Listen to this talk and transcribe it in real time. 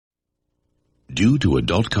Due to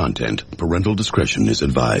adult content, parental discretion is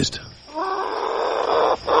advised.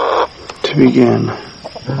 To begin.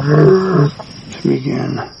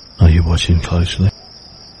 Are you watching closely?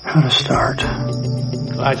 How to start.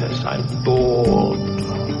 Clytus, I'm bored.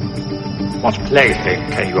 What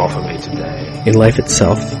plaything can you offer me today? In Life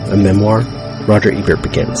Itself, a memoir, Roger Ebert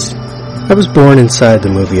begins. I was born inside the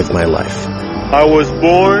movie of my life. I was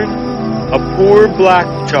born a poor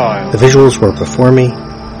black child. The visuals were before me.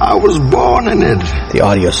 I was born in it. The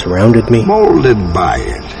audio surrounded me. Molded by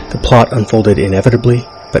it. The plot unfolded inevitably,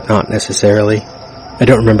 but not necessarily. I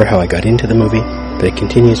don't remember how I got into the movie, but it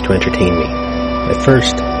continues to entertain me. At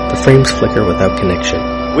first, the frames flicker without connection.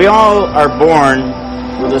 We all are born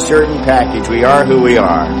with a certain package. We are who we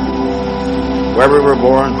are. Where we were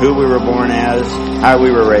born, who we were born as, how we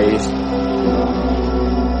were raised.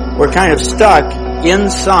 We're kind of stuck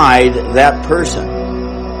inside that person.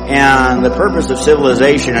 And the purpose of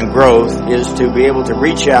civilization and growth is to be able to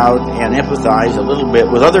reach out and empathize a little bit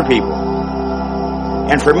with other people.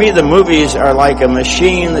 And for me, the movies are like a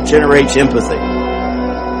machine that generates empathy.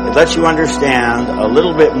 It lets you understand a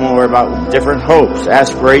little bit more about different hopes,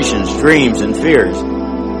 aspirations, dreams, and fears.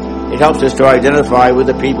 It helps us to identify with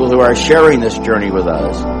the people who are sharing this journey with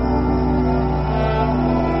us.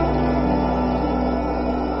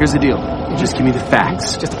 Here's the deal. You just give me the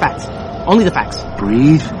facts. Just the facts. Only the facts.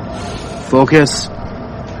 Breathe. Focus.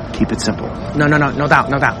 Keep it simple. No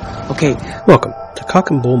doubt. Okay. Welcome to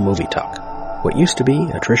Cock and Bull Movie Talk, what used to be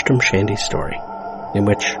a Tristram Shandy story, in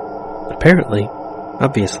which, apparently,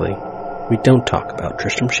 obviously, we don't talk about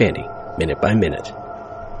Tristram Shandy minute by minute.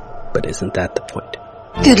 But isn't that the point?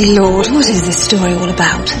 Good Lord, what is this story all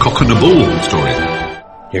about? Cock and a Bull story.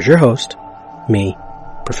 Here's your host, me,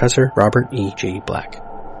 Professor Robert E. G. Black.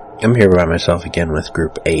 I'm here by myself again with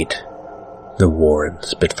Group 8, The War in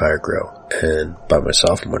Spitfire Grill. And by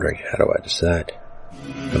myself, I'm wondering, how do I decide?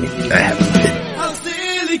 I mean, I haven't been. How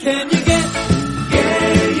silly can you get?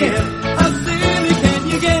 Yeah. How silly can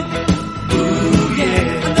you get? Ooh,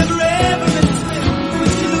 yeah. I never ever meant to spend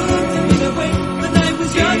what you looked at me that way. When I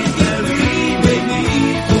was young and carefree, made me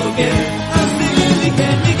forget. How silly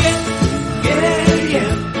can you get?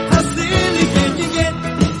 Yeah. How silly can you get?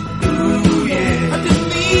 Ooh, yeah. I didn't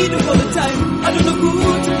mean it all the time. I don't know who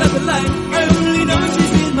to let the line. I only know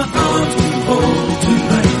she's in my arms.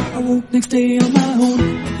 Tonight, I woke next day on my own.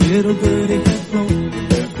 Little birdie had flown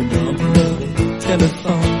the number of the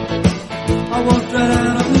telephone. I walked right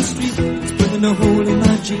out on the street, spraying a hole in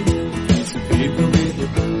my jeep. Piece of paper with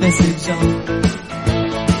a message on.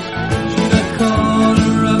 Should I call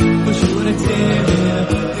her up or should I tear it up?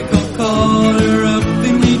 Think I'll call her up,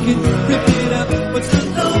 then we can rip it up. What's a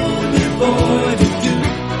lonely boy to do?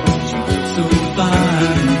 She looks so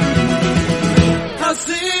fine. How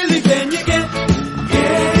silly can you get?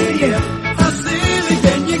 Yeah. How silly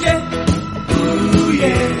can you get? Ooh,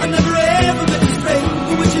 yeah. I never ever meant to stray.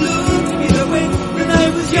 But when you looked at me that way, when I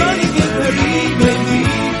was young again, very made me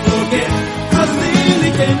forget. How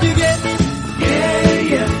silly can you get?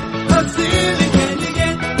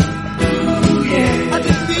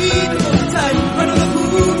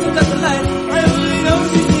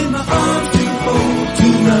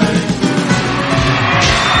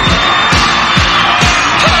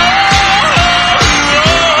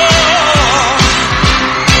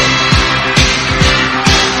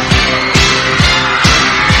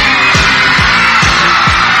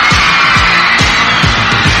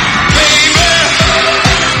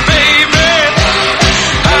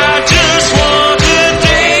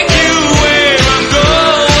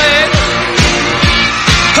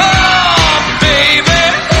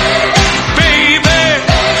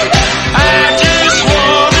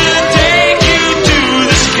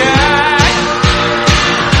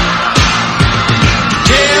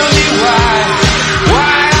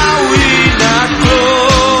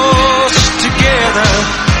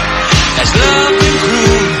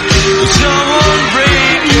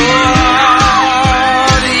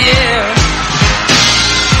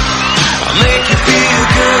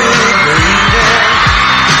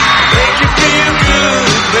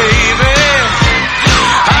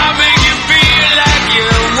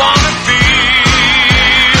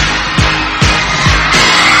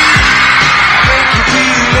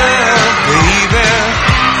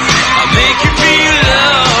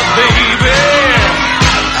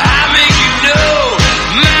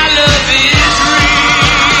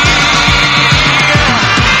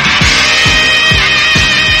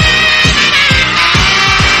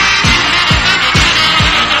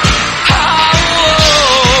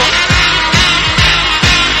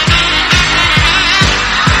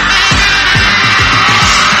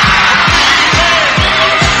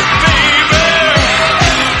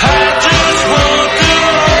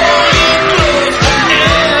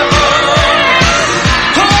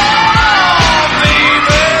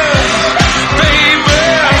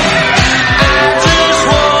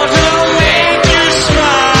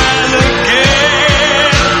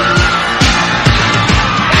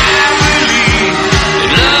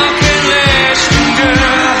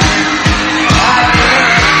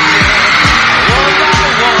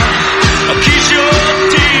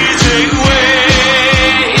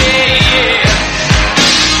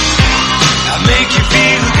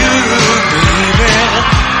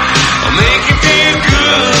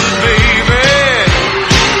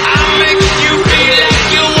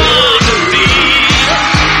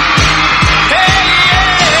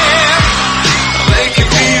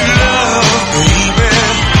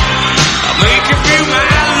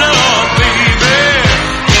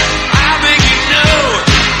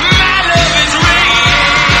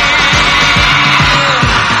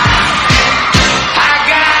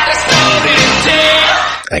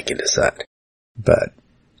 can decide. But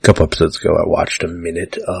a couple episodes ago, I watched a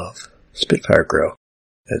minute of Spitfire grow.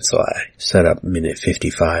 And so I set up minute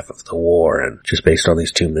 55 of the war, and just based on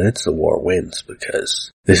these 2 minutes, the war wins,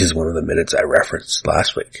 because this is one of the minutes I referenced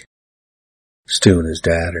last week. Stu and his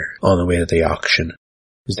dad are on the way to the auction.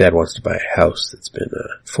 His dad wants to buy a house that's been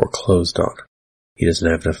foreclosed on. He doesn't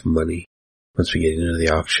have enough money. Once we get into the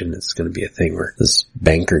auction, it's going to be a thing where this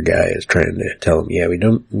banker guy is trying to tell him, yeah, we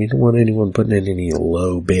don't want anyone putting in any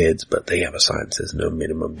low bids, but they have a sign that says no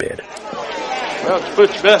minimum bid. Well, to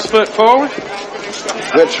put your best foot forward.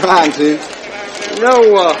 We're trying to. You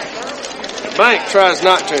know, the bank tries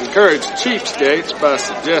not to encourage cheapskates by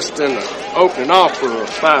suggesting an opening offer of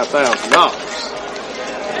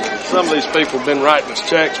 $5,000. Some of these people have been writing us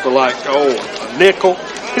checks for like, a nickel.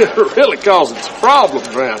 It really causes a problem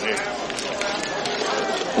around here.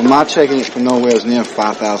 Well, my check ain't for nowhere near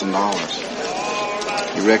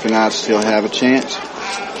 $5,000. You reckon I'd still have a chance?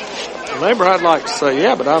 Neighbor, I'd like to say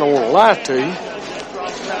yeah, but I don't want to lie to you.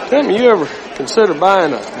 Tim, you ever consider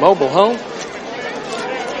buying a mobile home?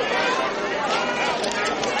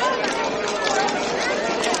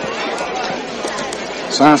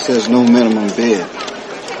 Sign says no minimum bid.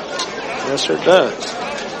 Yes, sir, it does.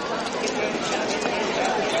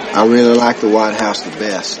 I really like the White House the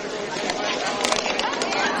best.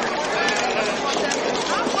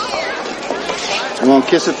 You want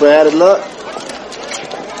to kiss it for added luck?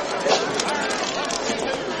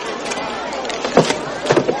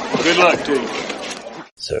 Good luck to you.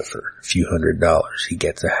 So for a few $100s, he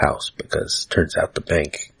gets a house because turns out the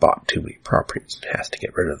bank bought too many properties and has to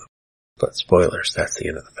get rid of them. But spoilers, that's the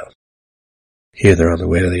end of the film. Here they're on the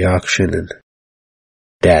way to the auction, and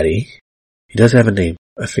Daddy, he does have a name.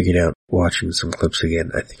 I figured out watching some clips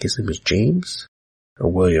again. I think his name is James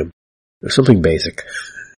or William. Or something basic.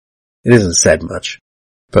 It isn't said much.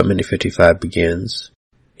 But minute 55 begins.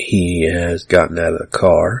 He has gotten out of the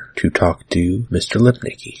car to talk to Mr.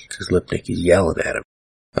 Lipnicki, because Lipnicki's yelling at him.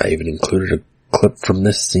 I even included a clip from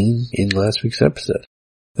this scene in last week's episode.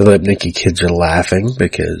 The Lipnicki kids are laughing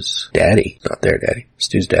because Daddy, not their daddy,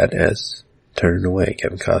 Stu's dad, has turned away.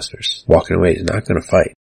 Kevin Costner's walking away. He's not going to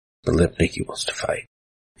fight, but Lipnicki wants to fight.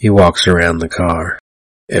 He walks around the car,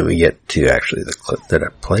 and we get to actually the clip that I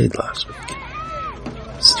played last week.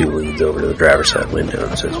 Stu leans over to the driver's side window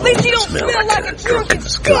and says, "Well, you smell like a drunken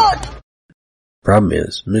skunk." Problem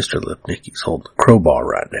is, Mr. Lipnicki's holding a crowbar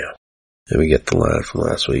right now. And we get the line from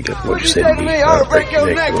last week of what you say to me, I'll break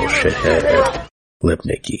your neck, little shithead. And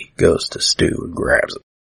Lipnicki goes to Stu and grabs him.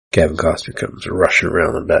 Kevin Costner comes rushing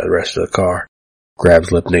around the rest of the car,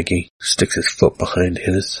 grabs Lipnicki, sticks his foot behind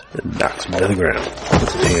his, and knocks him to the ground.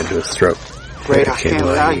 Puts his hand to his throat. Great, I can't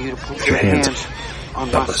allow you to put your hands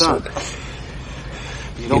on my son.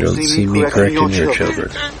 You don't see me correcting your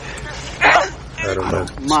children. I don't know.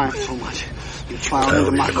 Mind so much. You fly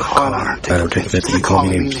into my car. I don't take offense that you call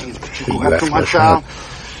me names. You go after my child.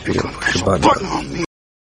 You're going to push a button on me.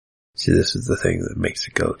 See, this is the thing that makes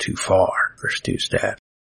it go too far for Stu's dad.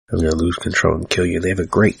 I'm going to lose control and kill you. They have a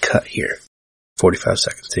great cut here. 45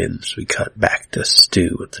 seconds in, so we cut back to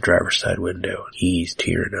Stu at the driver's side window. He's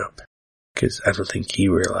tearing up. Because I don't think he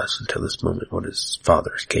realized until this moment what his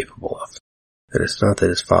father is capable of. And it's not that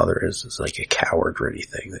his father is like a coward or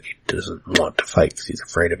anything, that he doesn't want to fight because he's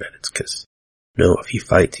afraid of it. It's because, no, if he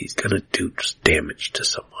fights, he's going to do just damage to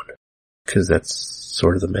someone. Because that's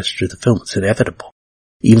sort of the message of the film. It's inevitable.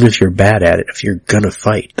 Even if you're bad at it, if you're going to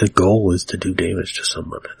fight, the goal is to do damage to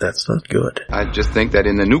someone. That's not good. I just think that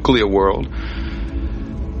in the nuclear world,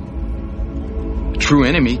 the true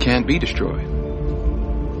enemy can't be destroyed.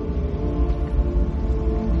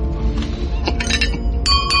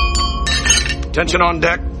 Attention on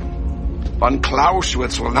deck. Von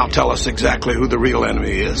Clausewitz will now tell us exactly who the real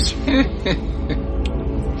enemy is.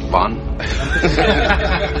 Von?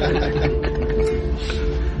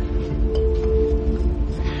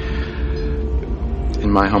 In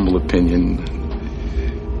my humble opinion,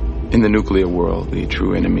 in the nuclear world, the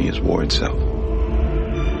true enemy is war itself.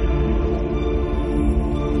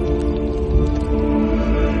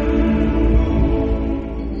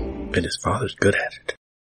 And his father's good at it.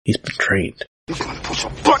 He's been trained. He's going to push a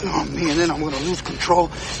button on me, and then I'm going to lose control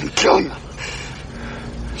and kill you.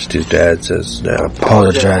 Stu's dad says, "Now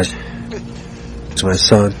apologize to my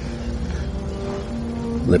son."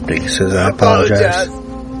 Lipnicki says, "I apologize.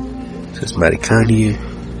 It's mighty kind of you."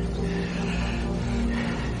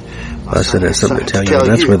 My son has something to tell you, and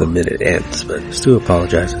that's where the minute ends, but Stu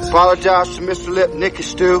apologizes. Apologize to Mr. Lipnicki,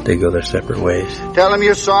 Stu. They go their separate ways. Tell him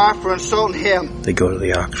you're sorry for insulting him. They go to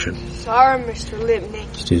the auction. Sorry, Mr.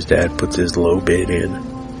 Lipnicki. Stu's dad puts his low bid in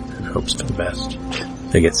and hopes for the best.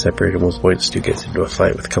 They get separated at one point. Stu gets into a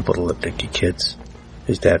fight with a couple of Lipnicki kids.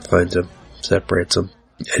 His dad finds him, separates them,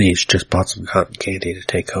 and he's just bought some cotton candy to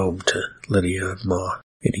take home to Lydia and Ma.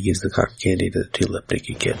 And he gives the cotton candy to the two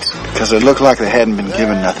Lipnicki kids. Because it looked like they hadn't been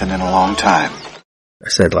given nothing in a long time. I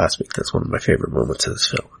said last week that's one of my favorite moments of this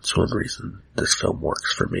film. It's one reason this film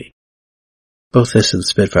works for me. Both this and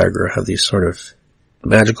Spitfire Girl have these sort of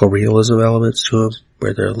magical realism elements to them,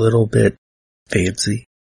 where they're a little bit fancy,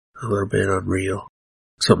 a little bit unreal.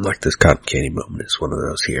 Something like this cotton candy moment is one of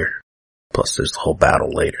those here. Plus there's the whole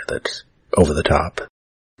battle later that's over the top.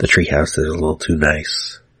 The treehouse is a little too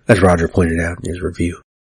nice, as Roger pointed out in his review.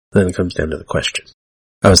 Then it comes down to the question.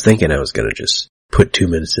 I was thinking I was going to just put 2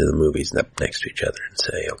 minutes of the movies up next to each other and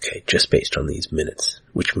say, okay, just based on these minutes,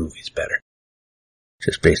 which movie's better?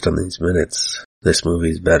 Just based on these minutes, this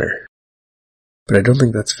movie's better. But I don't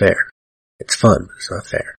think that's fair. It's fun, but it's not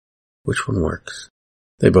fair. Which one works?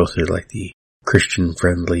 They both are like the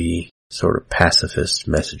Christian-friendly, sort of pacifist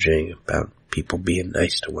messaging about people being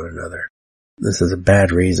nice to one another. This is a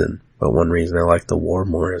bad reason, but one reason I like the war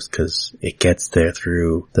more is because it gets there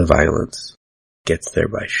through the violence. It gets there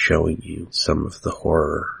by showing you some of the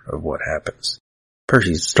horror of what happens.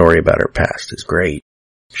 Percy's story about her past is great.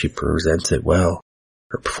 She presents it well.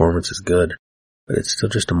 Her performance is good, but it's still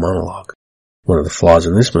just a monologue. One of the flaws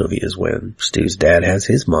in this movie is when Stu's dad has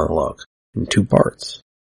his monologue in 2 parts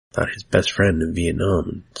about his best friend in Vietnam,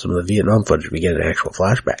 and some of the Vietnam footage we get an actual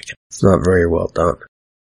flashback. It's not very well done.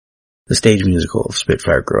 The stage musical of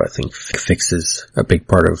Spitfire Girl, I think, fixes a big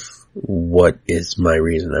part of what is my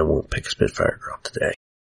reason I won't pick Spitfire Girl today,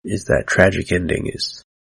 is that tragic ending is,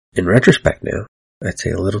 in retrospect now, I'd say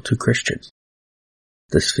a little too Christian.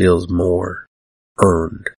 This feels more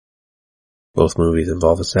earned. Both movies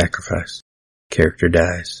involve a sacrifice. Character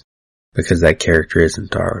dies. Because that character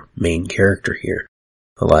isn't our main character here.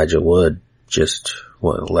 Elijah Wood, just,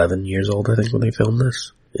 11 years old I think when they filmed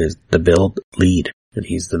this, is the build lead, and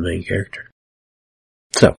he's the main character.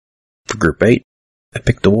 So, for Group 8, I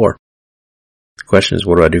picked the war. The question is,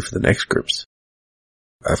 what do I do for the next groups?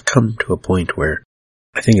 I've come to a point where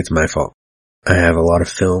I think it's my fault. I have a lot of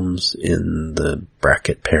films in the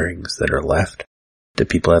bracket pairings that are left that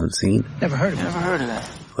people haven't seen. Never heard of that.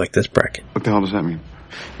 Like this bracket. What the hell does that mean?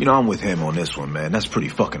 You know, I'm with him on this one, man. That's pretty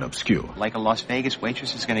fucking obscure. Like a Las Vegas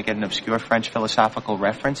waitress is going to get an obscure French philosophical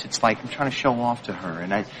reference. It's like I'm trying to show off to her,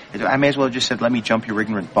 and I may as well have just said, let me jump your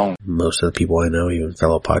ignorant bone. Most of the people I know, even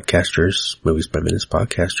fellow podcasters, Movies by Minutes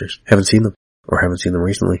podcasters, haven't seen them, or haven't seen them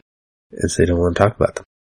recently, and so they don't want to talk about them.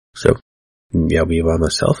 So, maybe I'll be by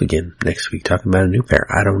myself again next week talking about a new pair.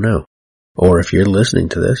 I don't know. Or if you're listening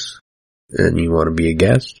to this, and you want to be a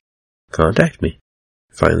guest, contact me.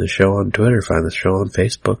 Find the show on Twitter, find the show on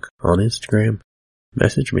Facebook, on Instagram.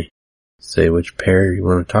 Message me. Say which pair you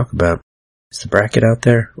want to talk about. Is the bracket out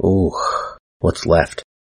there? Ooh, what's left?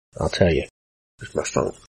 I'll tell you. There's my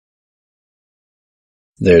phone.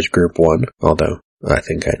 There's Group 1, although I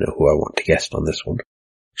think I know who I want to guest on this one.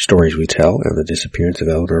 Stories We Tell and the Disappearance of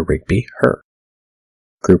Eleanor Rigby, her.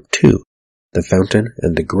 Group 2, The Fountain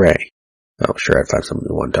and the Grey. Oh, sure, I'd find someone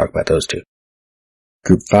who want to talk about those two.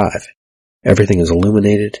 Group 5, Everything is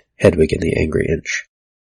Illuminated, Hedwig and the Angry Inch.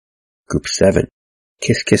 Group 7,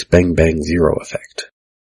 Kiss Kiss Bang Bang Zero Effect.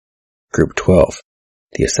 Group 12,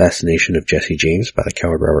 The Assassination of Jesse James by the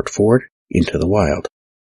Coward Robert Ford, Into the Wild.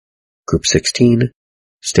 Group 16,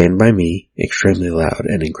 Stand By Me, Extremely Loud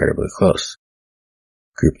and Incredibly Close.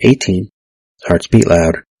 Group 18, Hearts Beat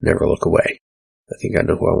Loud, Never Look Away. I think I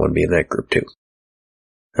know who I want to be in that group too.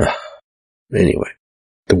 Anyway,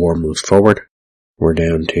 the war moves forward. We're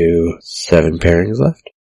down to 7 pairings left.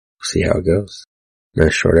 We'll see how it goes.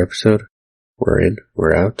 Nice short episode. We're in,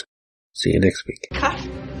 we're out. See you next week. Cut.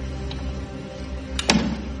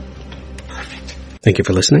 Perfect. Thank you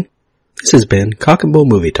for listening. This has been Cock and Bull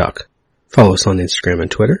Movie Talk. Follow us on Instagram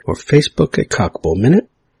and Twitter, or Facebook at Cock Bull Minute,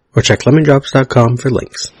 or check lemondrops.com for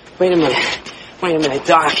links. Wait a minute,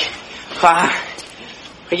 Doc.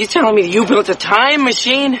 Are you telling me that you built a time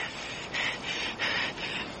machine?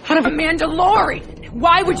 Out of a Mandalorian.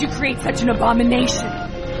 Why would you create such an abomination?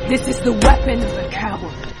 This is the weapon of the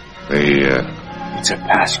coward. It's a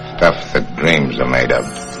past stuff that dreams are made of.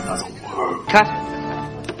 Cut.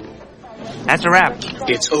 That's a wrap.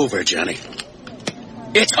 It's over, Johnny.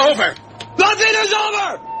 It's over! Nothing is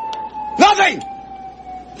over! Nothing!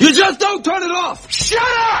 You just don't turn it off! Shut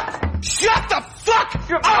up! Shut the fuck!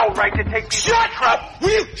 You're all right to take... Shut up! Will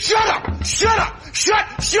you shut up? Shut up! Shut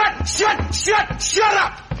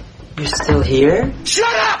up! You're still here?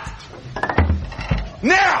 Shut up!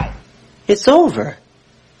 Now! It's over.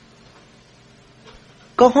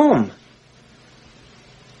 Go home.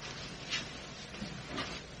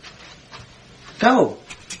 Go.